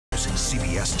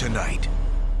CBS Tonight.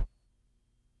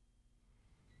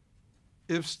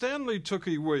 If Stanley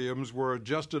Tookie Williams were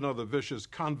just another vicious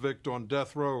convict on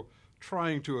death row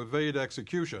trying to evade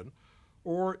execution,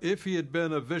 or if he had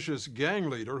been a vicious gang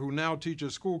leader who now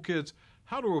teaches school kids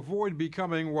how to avoid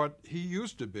becoming what he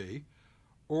used to be,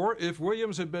 or if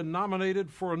Williams had been nominated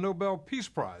for a Nobel Peace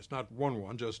Prize, not won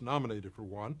one, just nominated for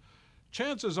one,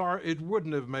 chances are it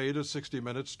wouldn't have made a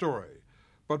 60-minute story.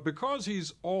 But because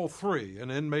he's all three, an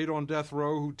inmate on death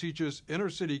row who teaches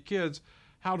inner-city kids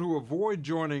how to avoid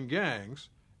joining gangs,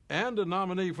 and a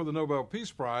nominee for the Nobel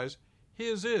Peace Prize,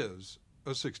 his is a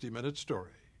 60-minute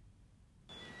story.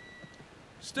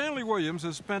 Stanley Williams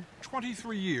has spent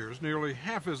 23 years, nearly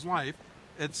half his life,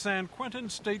 at San Quentin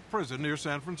State Prison near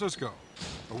San Francisco,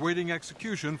 awaiting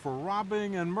execution for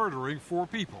robbing and murdering 4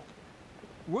 people.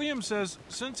 Williams says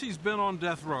since he's been on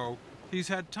death row, he's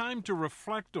had time to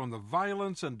reflect on the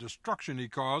violence and destruction he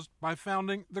caused by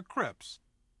founding the Crips,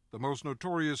 the most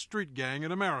notorious street gang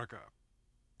in America.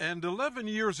 And 11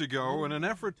 years ago, in an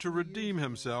effort to redeem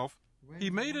himself, he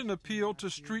made an appeal to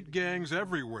street gangs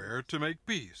everywhere to make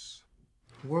peace.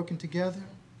 Working together,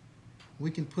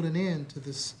 we can put an end to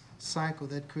this cycle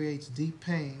that creates deep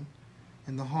pain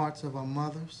in the hearts of our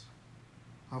mothers,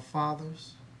 our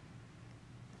fathers,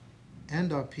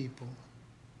 and our people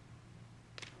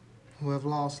who have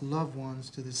lost loved ones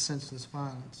to this senseless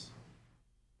violence.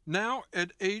 Now,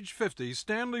 at age 50,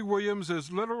 Stanley Williams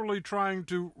is literally trying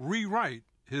to rewrite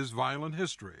his violent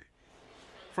history.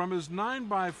 From his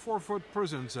 9-by-4-foot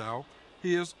prison cell,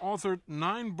 he has authored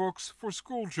 9 books for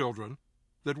school children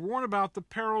that warn about the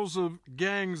perils of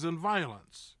gangs and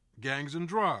violence, gangs and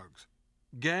drugs,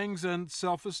 gangs and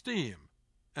self-esteem,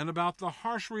 and about the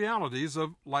harsh realities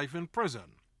of life in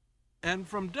prison. And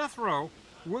from death row,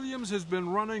 Williams has been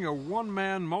running a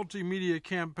one-man multimedia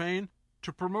campaign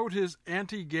to promote his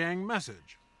anti-gang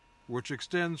message, which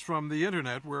extends from the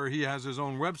internet, where he has his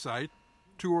own website,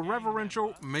 to a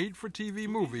reverential made-for-TV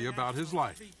movie about his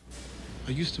life.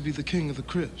 I used to be the king of the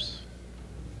Crips.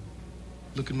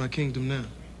 Look at my kingdom now.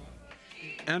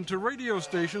 And to radio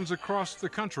stations across the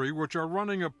country which are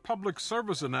running a public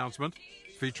service announcement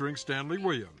featuring Stanley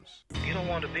Williams. You don't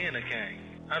want to be in a gang.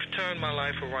 I've turned my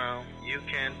life around. You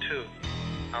can too.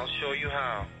 I'll show you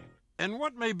how. And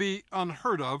what may be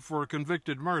unheard of for a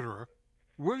convicted murderer,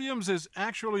 Williams is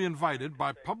actually invited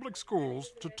by public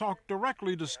schools to talk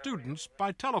directly to students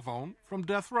by telephone from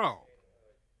death row.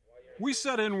 We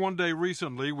sat in one day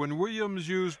recently when Williams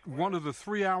used one of the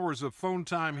 3 hours of phone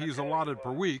time he's allotted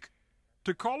per week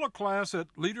to call a class at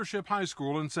Leadership High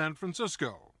School in San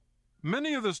Francisco.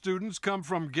 Many of the students come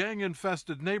from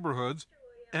gang-infested neighborhoods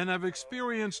and have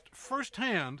experienced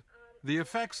firsthand the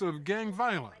effects of gang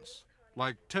violence,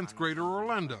 like 10th grader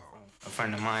Orlando. A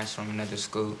friend of mine from another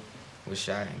school was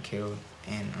shot and killed,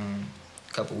 and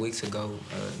a couple weeks ago,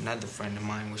 another friend of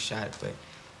mine was shot, but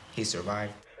he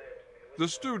survived. The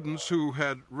students who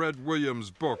had read Williams'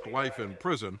 book, Life in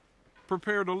Prison,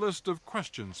 prepared a list of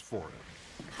questions for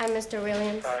him. Hi, Mr.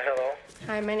 Williams. Hello.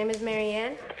 Hi, my name is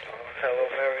Marianne. Hello,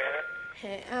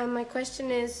 Marianne. Hey, my question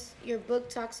is, your book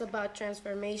talks about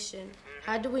transformation.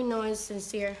 How do we know it's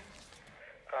sincere?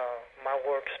 My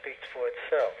work speaks for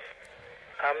itself.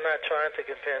 I'm not trying to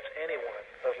convince anyone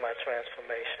of my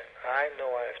transformation. I know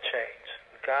I have changed.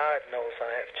 God knows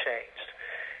I have changed.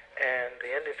 And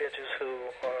the individuals who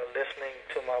are listening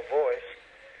to my voice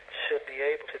should be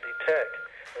able to detect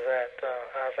that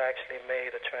I've actually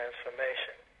made a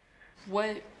transformation.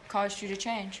 What caused you to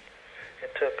change?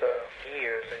 It took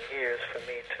years and years for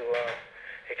me to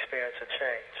experience a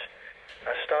change.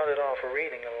 I started off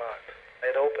reading a lot.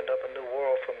 It opened up a new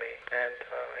world for me, and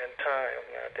in time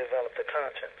I developed a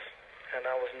conscience, and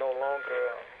I was no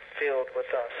longer filled with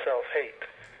self-hate.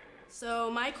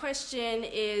 So my question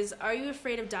is, are you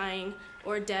afraid of dying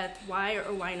or death? Why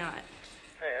or why not?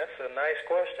 Hey, that's a nice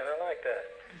question. I like that.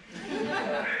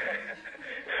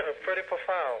 Pretty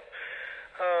profound.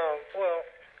 Well,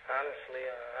 honestly,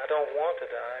 I don't want to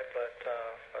die, but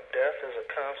death is a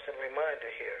constant reminder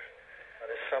here.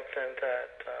 It's something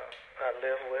that I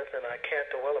live with and I can't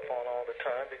dwell upon all the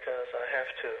time because I have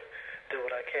to do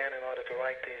what I can in order to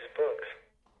write these books.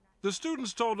 The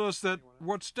students told us that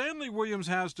what Stanley Williams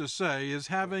has to say is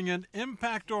having an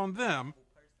impact on them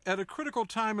at a critical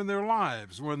time in their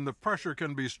lives when the pressure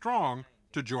can be strong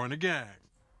to join a gang.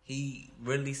 He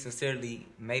really sincerely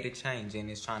made a change and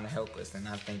is trying to help us, and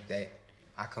I think that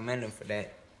I commend him for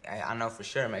that. I know for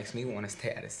sure it makes me want to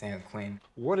stay out of San Quentin.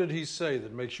 What did he say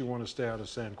that makes you want to stay out of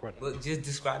San Quentin? Well, just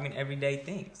describing everyday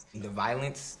things. The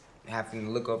violence, having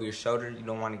to look over your shoulder, you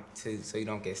don't want to so you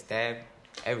don't get stabbed.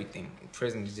 Everything.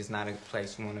 Prison is just not a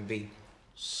place you want to be.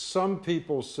 Some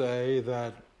people say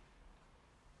that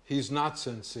he's not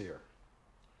sincere,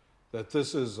 that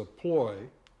this is a ploy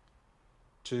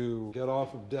to get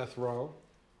off of death row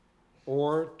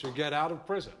or to get out of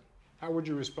prison. How would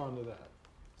you respond to that?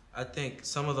 I think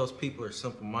some of those people are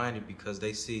simple-minded because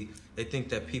they think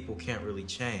that people can't really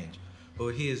change. But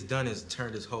what he has done is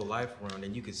turned his whole life around,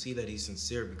 and you can see that he's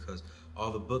sincere because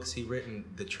all the books he's written,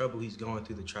 the trouble he's going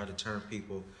through to try to turn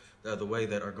people the other way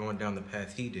that are going down the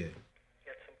path he did.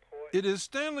 It is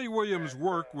Stanley Williams'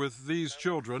 work with these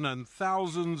children and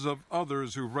thousands of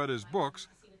others who've read his books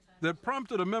that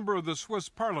prompted a member of the Swiss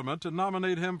parliament to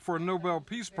nominate him for a Nobel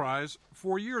Peace Prize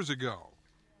 4 years ago,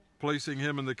 placing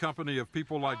him in the company of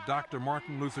people like Dr.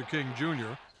 Martin Luther King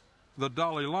Jr., the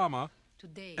Dalai Lama,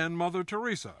 and Mother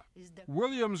Teresa.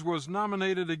 Williams was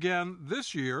nominated again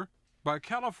this year by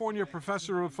California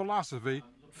professor of philosophy,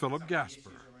 Philip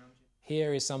Gasper.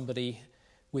 Here is somebody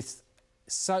with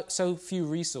so few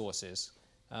resources,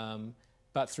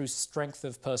 but through strength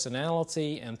of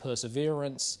personality and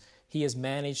perseverance, he has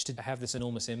managed to have this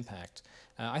enormous impact.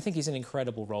 I think he's an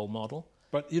incredible role model.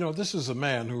 But, you know, this is a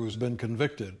man who has been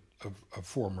convicted of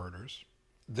 4 murders.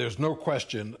 There's no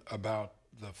question about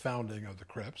the founding of the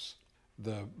Crips,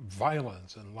 the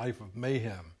violence and life of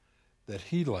mayhem that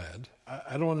he led.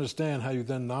 I don't understand how you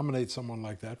then nominate someone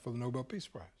like that for the Nobel Peace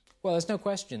Prize. Well, there's no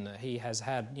question that he has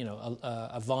had, you know,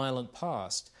 a violent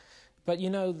past. But, you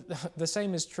know, the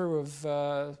same is true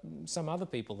of some other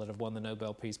people that have won the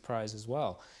Nobel Peace Prize as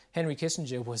well. Henry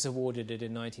Kissinger was awarded it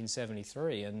in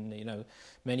 1973, and, you know,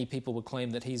 many people would claim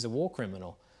that he's a war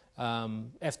criminal.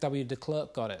 F.W. de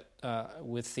Klerk got it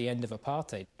with the end of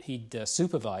apartheid. He'd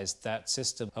supervised that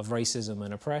system of racism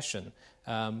and oppression.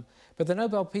 But the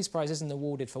Nobel Peace Prize isn't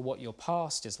awarded for what your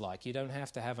past is like. You don't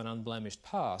have to have an unblemished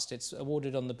past. It's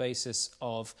awarded on the basis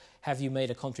of, have you made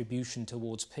a contribution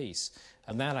towards peace?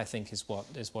 And that, I think, is what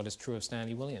is true of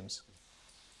Stanley Williams.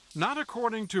 Not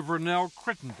according to Vernell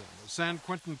Crittenden, a San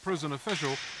Quentin prison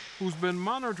official who's been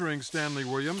monitoring Stanley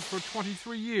Williams for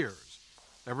 23 years,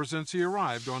 ever since he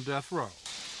arrived on death row.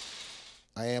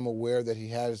 I am aware that he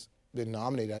has been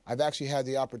nominated. I've actually had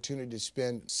the opportunity to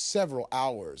spend several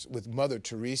hours with Mother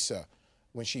Teresa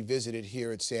when she visited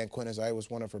here at San Quentin, as I was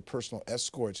one of her personal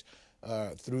escorts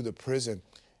through the prison.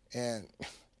 And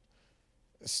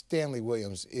Stanley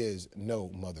Williams is no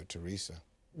Mother Teresa.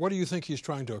 What do you think he's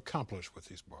trying to accomplish with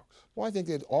these books? Well, I think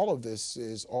that all of this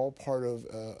is all part of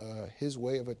his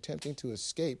way of attempting to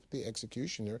escape the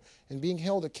executioner and being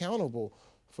held accountable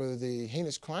for the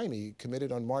heinous crime he committed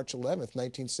on March 11th,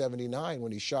 1979,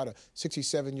 when he shot a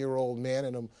 67-year-old man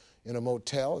in a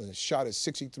motel and shot his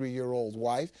 63-year-old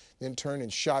wife, then turned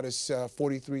and shot his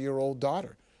 43-year-old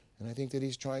daughter. And I think that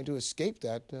he's trying to escape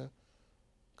that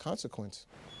consequence.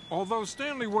 Although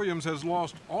Stanley Williams has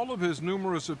lost all of his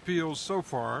numerous appeals so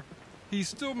far, he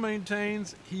still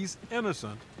maintains he's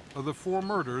innocent of the 4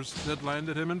 murders that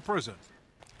landed him in prison.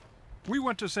 We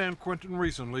went to San Quentin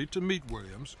recently to meet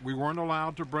Williams. We weren't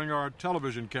allowed to bring our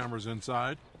television cameras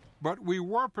inside, but we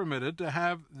were permitted to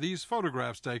have these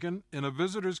photographs taken in a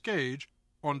visitor's cage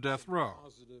on death row.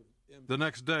 The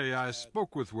next day, I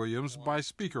spoke with Williams by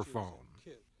speakerphone.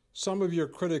 Some of your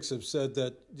critics have said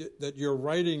that your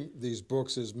writing these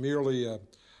books is merely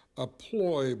a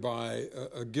ploy by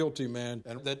a guilty man,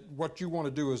 and that what you want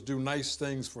to do is do nice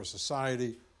things for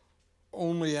society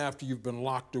only after you've been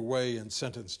locked away and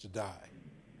sentenced to die.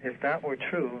 If that were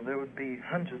true, there would be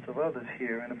hundreds of others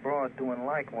here and abroad doing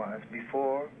likewise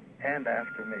before and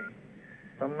after me.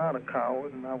 I'm not a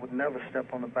coward, and I would never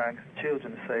step on the backs of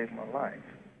children to save my life.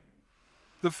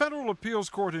 The Federal Appeals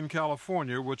Court in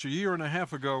California, which a year and a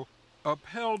half ago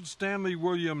upheld Stanley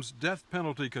Williams' death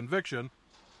penalty conviction,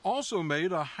 also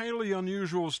made a highly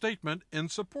unusual statement in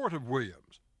support of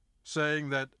Williams, saying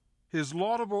that his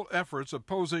laudable efforts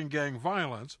opposing gang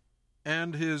violence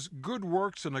and his good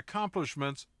works and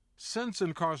accomplishments since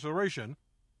incarceration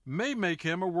may make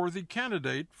him a worthy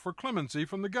candidate for clemency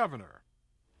from the governor.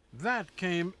 That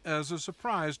came as a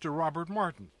surprise to Robert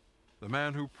Martin, the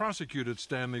man who prosecuted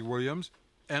Stanley Williams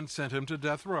and sent him to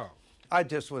death row. I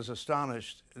just was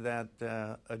astonished that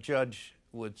a judge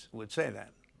would say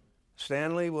that.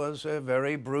 Stanley was a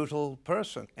very brutal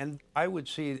person, and I would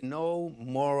see no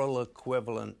moral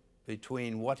equivalent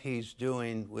between what he's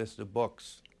doing with the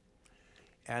books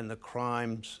and the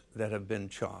crimes that have been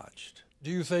charged.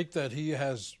 Do you think that he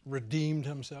has redeemed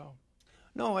himself?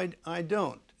 No, I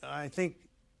don't. I think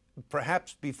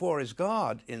perhaps before his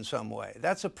God in some way.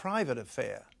 That's a private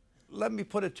affair. Let me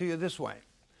put it to you this way.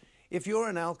 If you're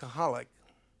an alcoholic,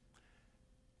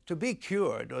 to be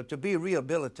cured or to be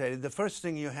rehabilitated, the first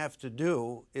thing you have to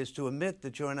do is to admit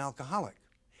that you're an alcoholic.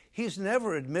 He's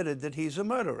never admitted that he's a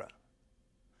murderer.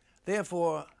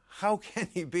 Therefore, how can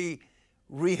he be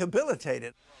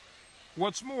rehabilitated?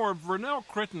 What's more, Vernell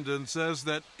Crittenden says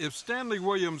that if Stanley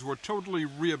Williams were totally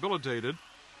rehabilitated,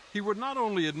 he would not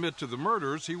only admit to the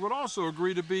murders, he would also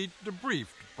agree to be debriefed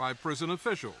by prison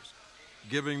officials,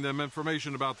 giving them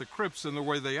information about the Crips and the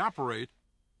way they operate,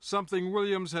 something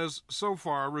Williams has so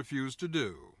far refused to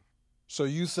do. So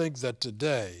you think that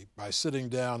today, by sitting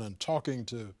down and talking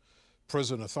to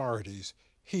prison authorities,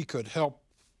 he could help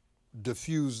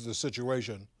diffuse the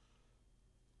situation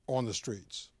on the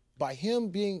streets? By him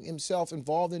being himself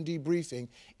involved in debriefing,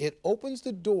 it opens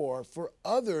the door for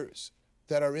others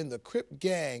that are in the Crip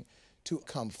gang to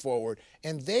come forward,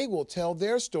 and they will tell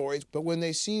their stories. But when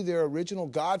they see their original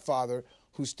godfather,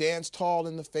 who stands tall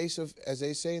in the face of, as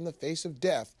they say, in the face of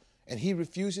death, and he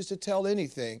refuses to tell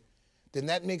anything, then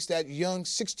that makes that young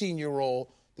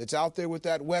 16-year-old that's out there with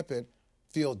that weapon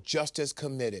feel just as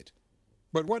committed.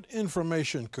 But what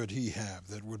information could he have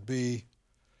that would be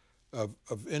of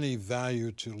any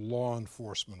value to law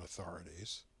enforcement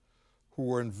authorities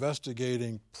who are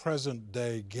investigating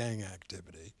present-day gang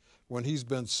activity when he's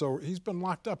been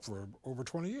locked up for over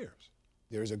 20 years?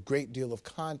 There's a great deal of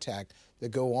contact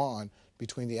that go on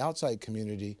between the outside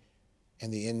community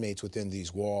and the inmates within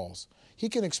these walls. He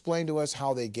can explain to us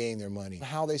how they gain their money,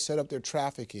 how they set up their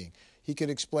trafficking. He can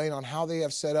explain on how they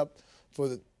have set up for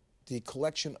the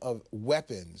collection of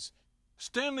weapons.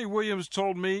 Stanley Williams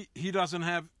told me he doesn't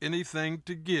have anything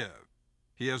to give.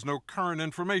 He has no current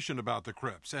information about the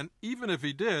Crips, and even if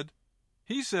he did,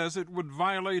 he says it would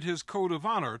violate his code of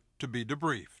honor to be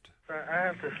debriefed. I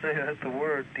have to say that the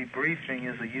word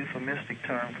debriefing is a euphemistic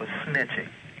term for snitching,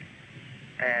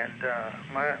 and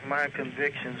my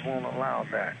convictions won't allow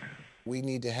that. We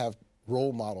need to have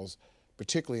role models,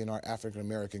 particularly in our African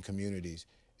American communities,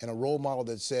 and a role model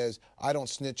that says, I don't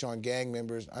snitch on gang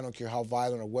members, I don't care how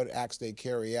violent or what acts they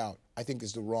carry out, I think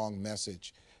is the wrong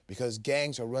message. Because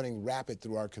gangs are running rapid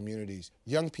through our communities.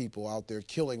 Young people out there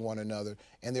killing one another,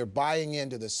 and they're buying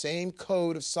into the same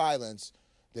code of silence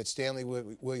that Stanley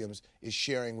Williams is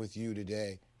sharing with you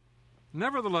today.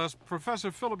 Nevertheless,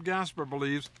 Professor Philip Gasper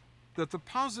believes that the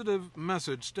positive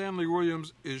message Stanley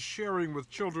Williams is sharing with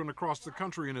children across the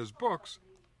country in his books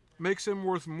makes him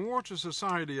worth more to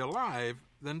society alive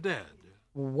than dead.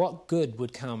 What good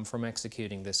would come from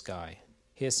executing this guy?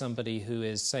 Here's somebody who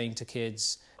is saying to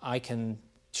kids, I can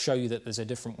show you that there's a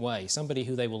different way, somebody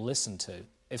who they will listen to.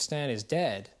 If Stan is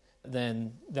dead,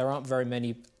 then there aren't very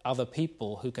many other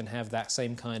people who can have that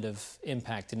same kind of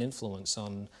impact and influence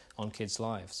on kids'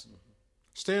 lives.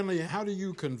 Stanley, how do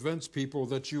you convince people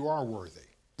that you are worthy?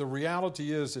 The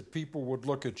reality is that people would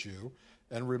look at you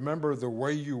and remember the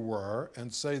way you were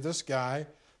and say, this guy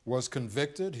was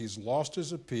convicted, he's lost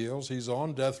his appeals, he's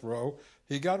on death row,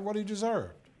 he got what he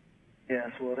deserved. Yes,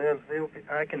 well,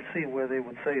 I can see where they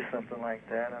would say something like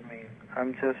that. I mean,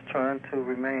 I'm just trying to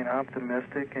remain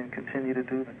optimistic and continue to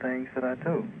do the things that I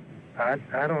do.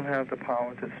 I don't have the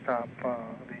power to stop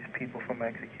these people from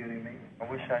executing me.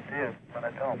 I wish I did, but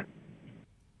I don't.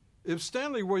 If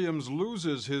Stanley Williams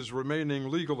loses his remaining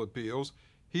legal appeals,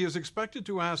 he is expected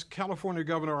to ask California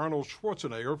Governor Arnold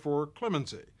Schwarzenegger for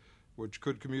clemency, which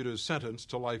could commute his sentence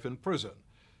to life in prison.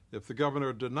 If the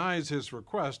governor denies his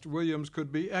request, Williams could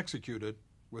be executed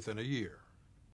within a year.